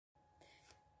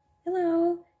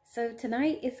Hello! So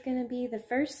tonight is going to be the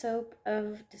first soap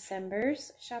of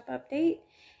December's shop update,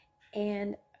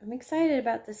 and I'm excited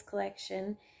about this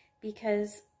collection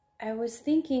because I was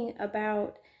thinking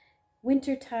about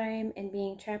wintertime and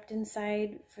being trapped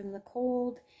inside from the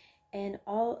cold and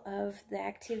all of the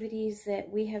activities that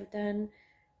we have done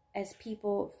as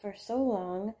people for so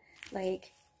long,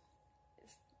 like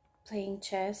playing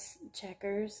chess,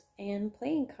 checkers, and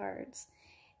playing cards.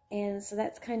 And so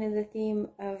that's kind of the theme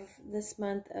of this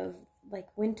month of like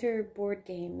winter board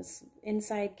games,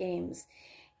 inside games.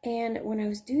 And when I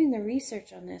was doing the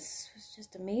research on this, it was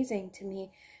just amazing to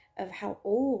me of how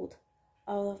old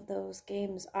all of those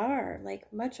games are,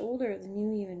 like much older than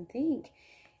you even think.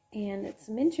 And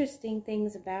some interesting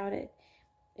things about it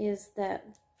is that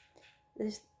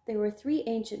there were three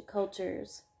ancient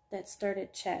cultures that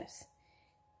started chess.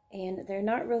 And they're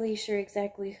not really sure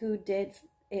exactly who did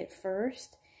it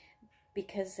first,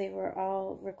 because they were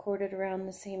all recorded around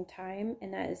the same time,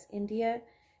 and that is India,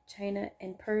 China,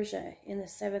 and Persia in the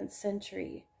 7th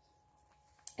century.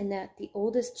 And that the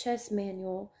oldest chess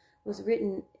manual was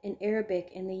written in Arabic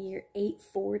in the year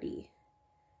 840.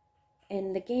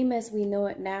 And the game as we know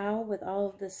it now, with all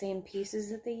of the same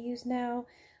pieces that they use now,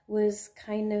 was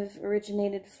kind of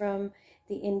originated from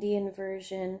the Indian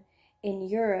version in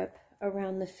Europe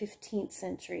around the 15th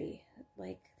century,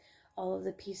 like all of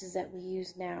the pieces that we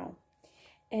use now.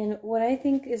 And what I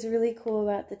think is really cool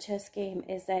about the chess game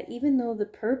is that even though the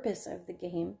purpose of the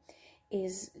game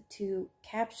is to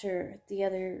capture the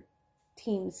other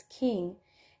team's king,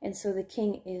 and so the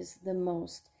king is the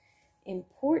most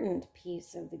important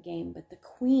piece of the game, but the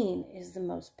queen is the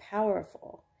most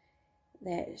powerful,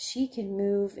 that she can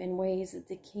move in ways that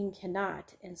the king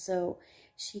cannot, and so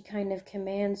she kind of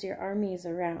commands your armies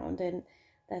around, and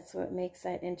that's what makes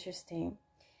that interesting.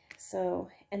 So,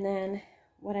 and then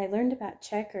what I learned about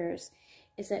checkers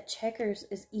is that checkers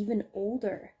is even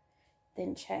older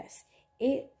than chess.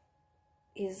 It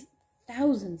is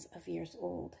thousands of years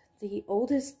old. The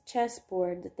oldest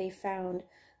chessboard that they found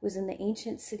was in the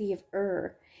ancient city of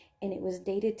Ur, and it was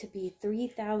dated to be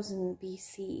 3000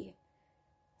 BC.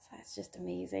 So that's just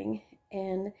amazing.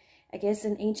 And I guess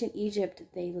in ancient Egypt,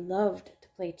 they loved to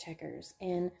play checkers.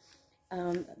 And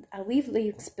I'll leave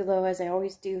links below, as I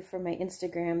always do, for my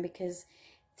Instagram, because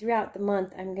throughout the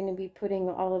month, I'm going to be putting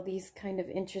all of these kind of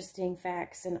interesting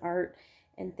facts and art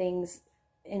and things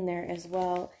in there as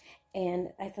well.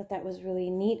 And I thought that was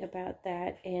really neat about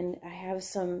that. And I have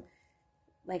some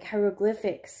like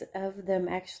hieroglyphics of them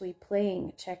actually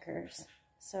playing checkers.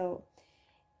 So,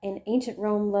 and ancient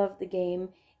Rome loved the game,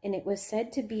 and it was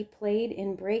said to be played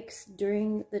in breaks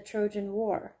during the Trojan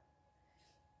War.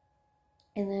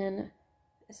 And then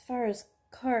as far as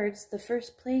cards, the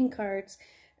first playing cards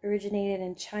originated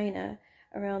in China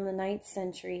around the 9th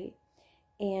century,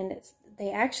 and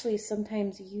they actually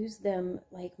sometimes used them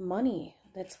like money.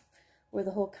 That's where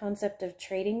the whole concept of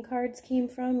trading cards came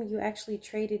from. You actually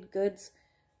traded goods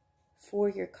for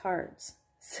your cards.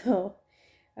 So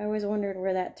I always wondered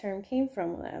where that term came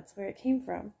from. Well, that's where it came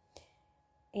from.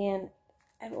 And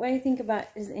what I think about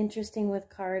is interesting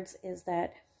with cards is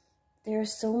that there are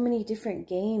so many different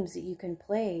games that you can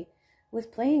play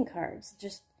with playing cards.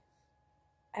 Just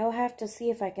I'll have to see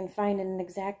if I can find an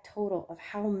exact total of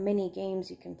how many games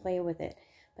you can play with it,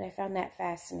 but I found that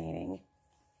fascinating.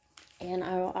 And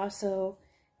I will also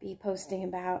be posting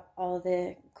about all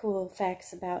the cool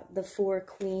facts about the 4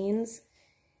 queens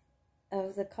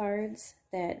of the cards,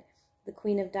 that the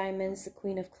Queen of Diamonds, the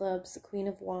Queen of Clubs, the Queen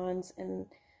of Wands, and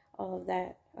all of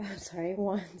that. I'm sorry,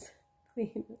 Wands,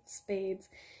 Queen of Spades.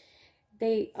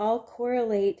 They all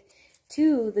correlate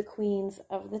to the queens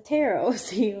of the tarot.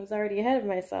 See, I was already ahead of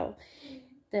myself.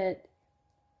 That,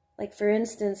 like for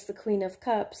instance, the Queen of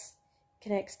Cups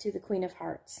connects to the Queen of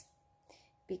Hearts,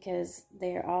 because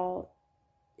they're all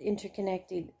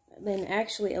interconnected. Then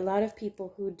actually a lot of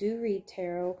people who do read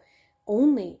tarot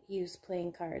only use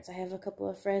playing cards. I have a couple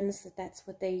of friends that that's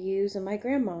what they use, and my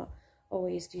grandma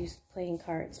always used playing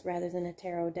cards rather than a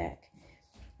tarot deck.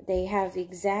 They have the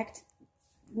exact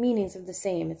meanings of the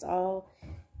same. It's all,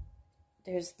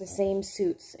 there's the same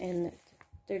suits, and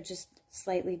they're just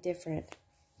slightly different.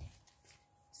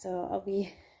 So I'll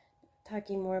be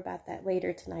talking more about that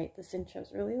later tonight. This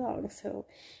intro's really long. So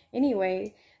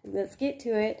anyway, let's get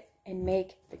to it and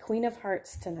make the Queen of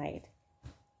Hearts tonight.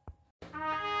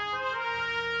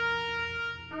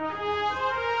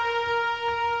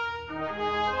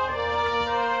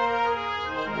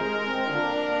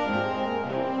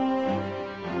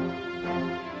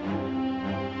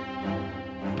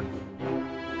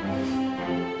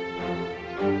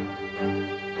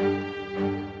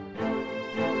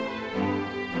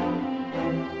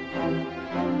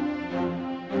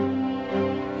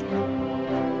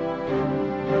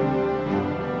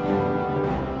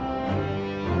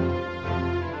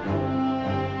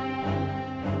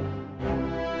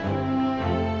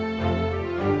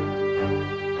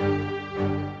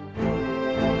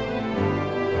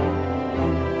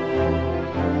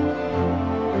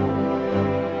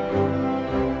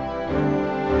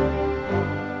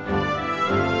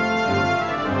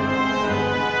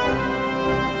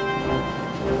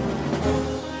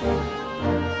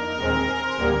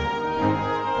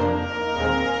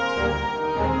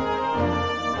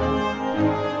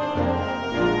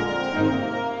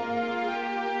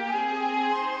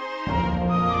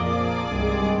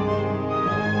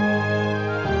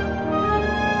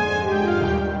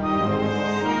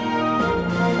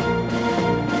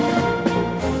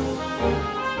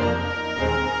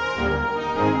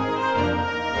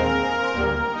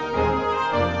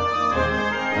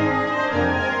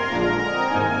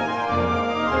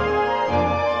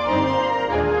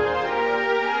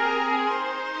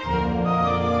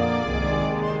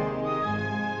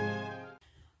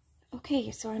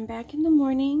 Okay, so I'm back in the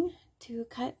morning to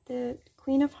cut the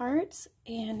Queen of Hearts,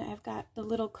 and I've got the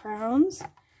little crowns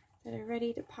that are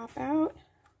ready to pop out.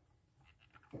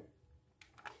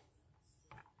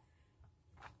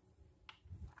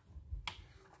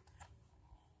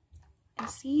 And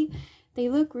see, they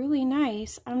look really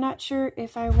nice. I'm not sure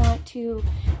if I want to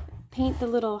paint the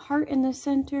little heart in the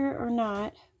center or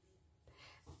not.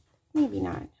 Maybe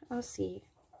not. I'll see.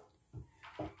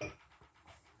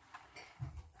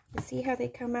 You see how they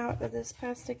come out of this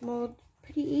plastic mold?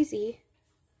 Pretty easy.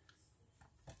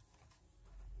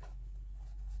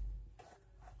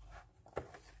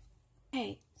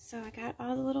 Okay, so I got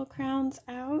all the little crowns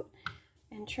out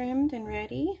and trimmed and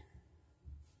ready.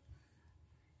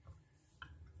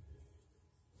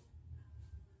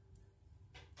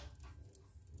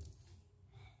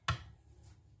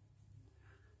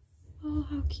 Oh,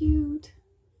 how cute.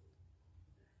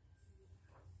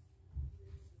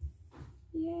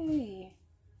 Yay.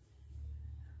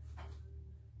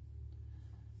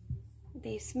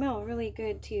 They smell really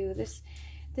good too. This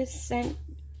scent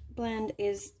blend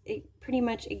is pretty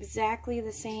much exactly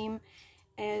the same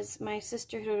as my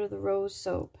Sisterhood of the Rose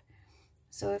soap.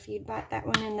 So if you'd bought that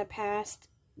one in the past,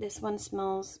 this one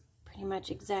smells pretty much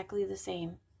exactly the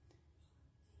same.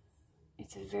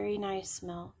 It's a very nice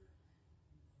smell.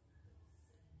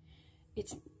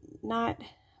 It's not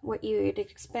what you would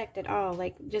expect at all.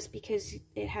 Like, just because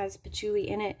it has patchouli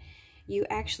in it, you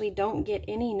actually don't get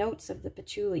any notes of the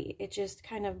patchouli. It just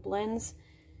kind of blends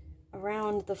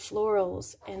around the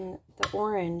florals and the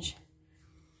orange.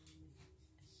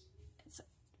 It's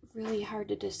really hard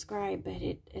to describe, but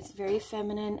it's very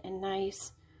feminine and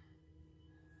nice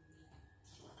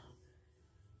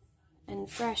and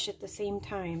fresh at the same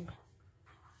time,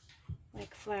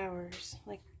 like flowers.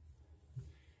 Like,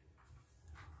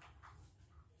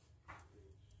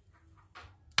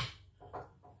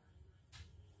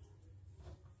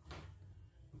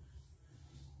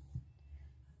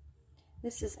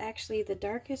 this is actually the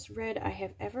darkest red I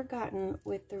have ever gotten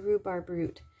with the rhubarb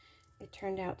root. It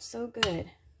turned out so good.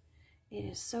 It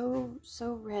is so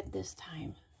red this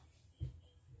time.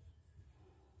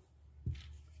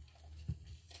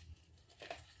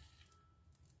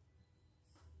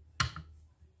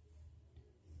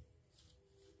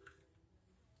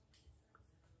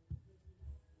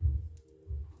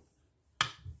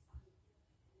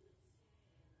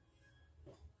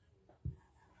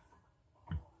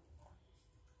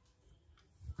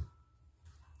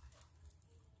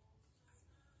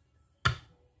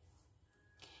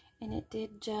 And it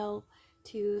did gel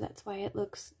too, that's why it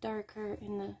looks darker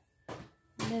in the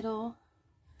middle.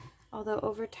 Although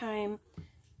over time,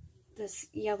 this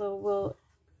yellow will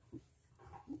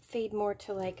fade more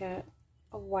to like a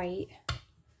white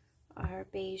or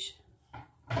beige.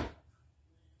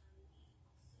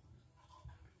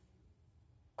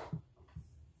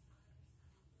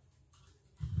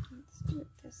 Let's do it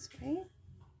this way.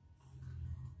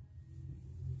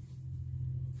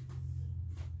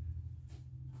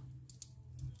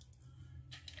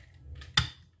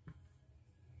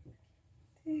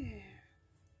 There.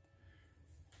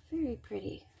 Very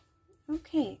pretty.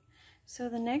 Okay, so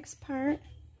the next part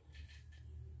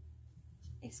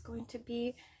is going to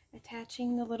be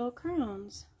attaching the little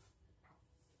crowns.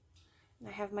 And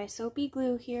I have my soapy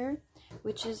glue here,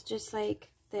 which is just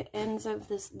like the ends of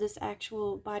this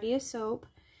actual body of soap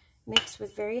mixed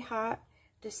with very hot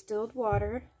distilled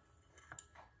water.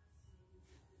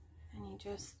 And you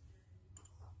just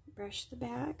brush the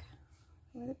back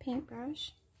with a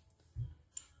paintbrush.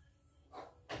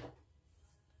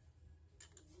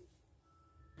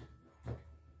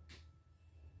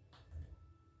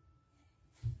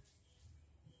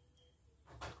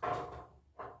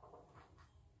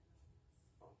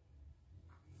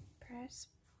 Press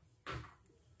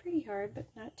pretty hard, but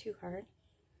not too hard.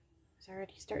 It's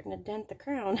already starting to dent the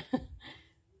crown.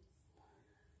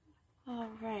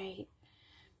 Alright.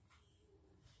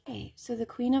 Okay, so the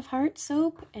Queen of Hearts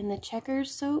soap and the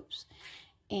Checkers soaps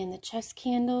and the chest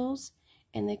candles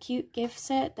and the cute gift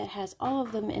set that has all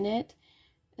of them in it,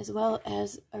 as well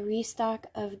as a restock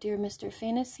of Dear Mr.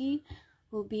 Fantasy,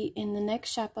 will be in the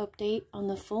next shop update on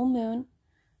the full moon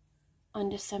on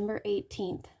December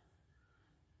 18th.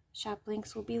 Shop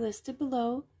links will be listed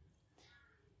below,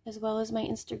 as well as my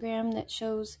Instagram that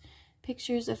shows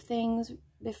pictures of things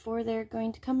before they're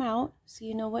going to come out, so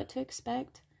you know what to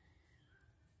expect.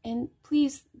 And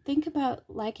please think about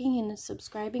liking and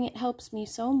subscribing. It helps me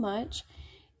so much.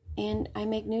 And I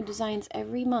make new designs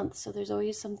every month, so there's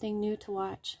always something new to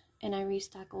watch. And I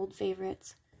restock old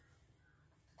favorites.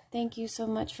 Thank you so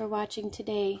much for watching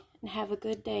today, and have a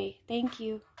good day. Thank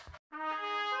you.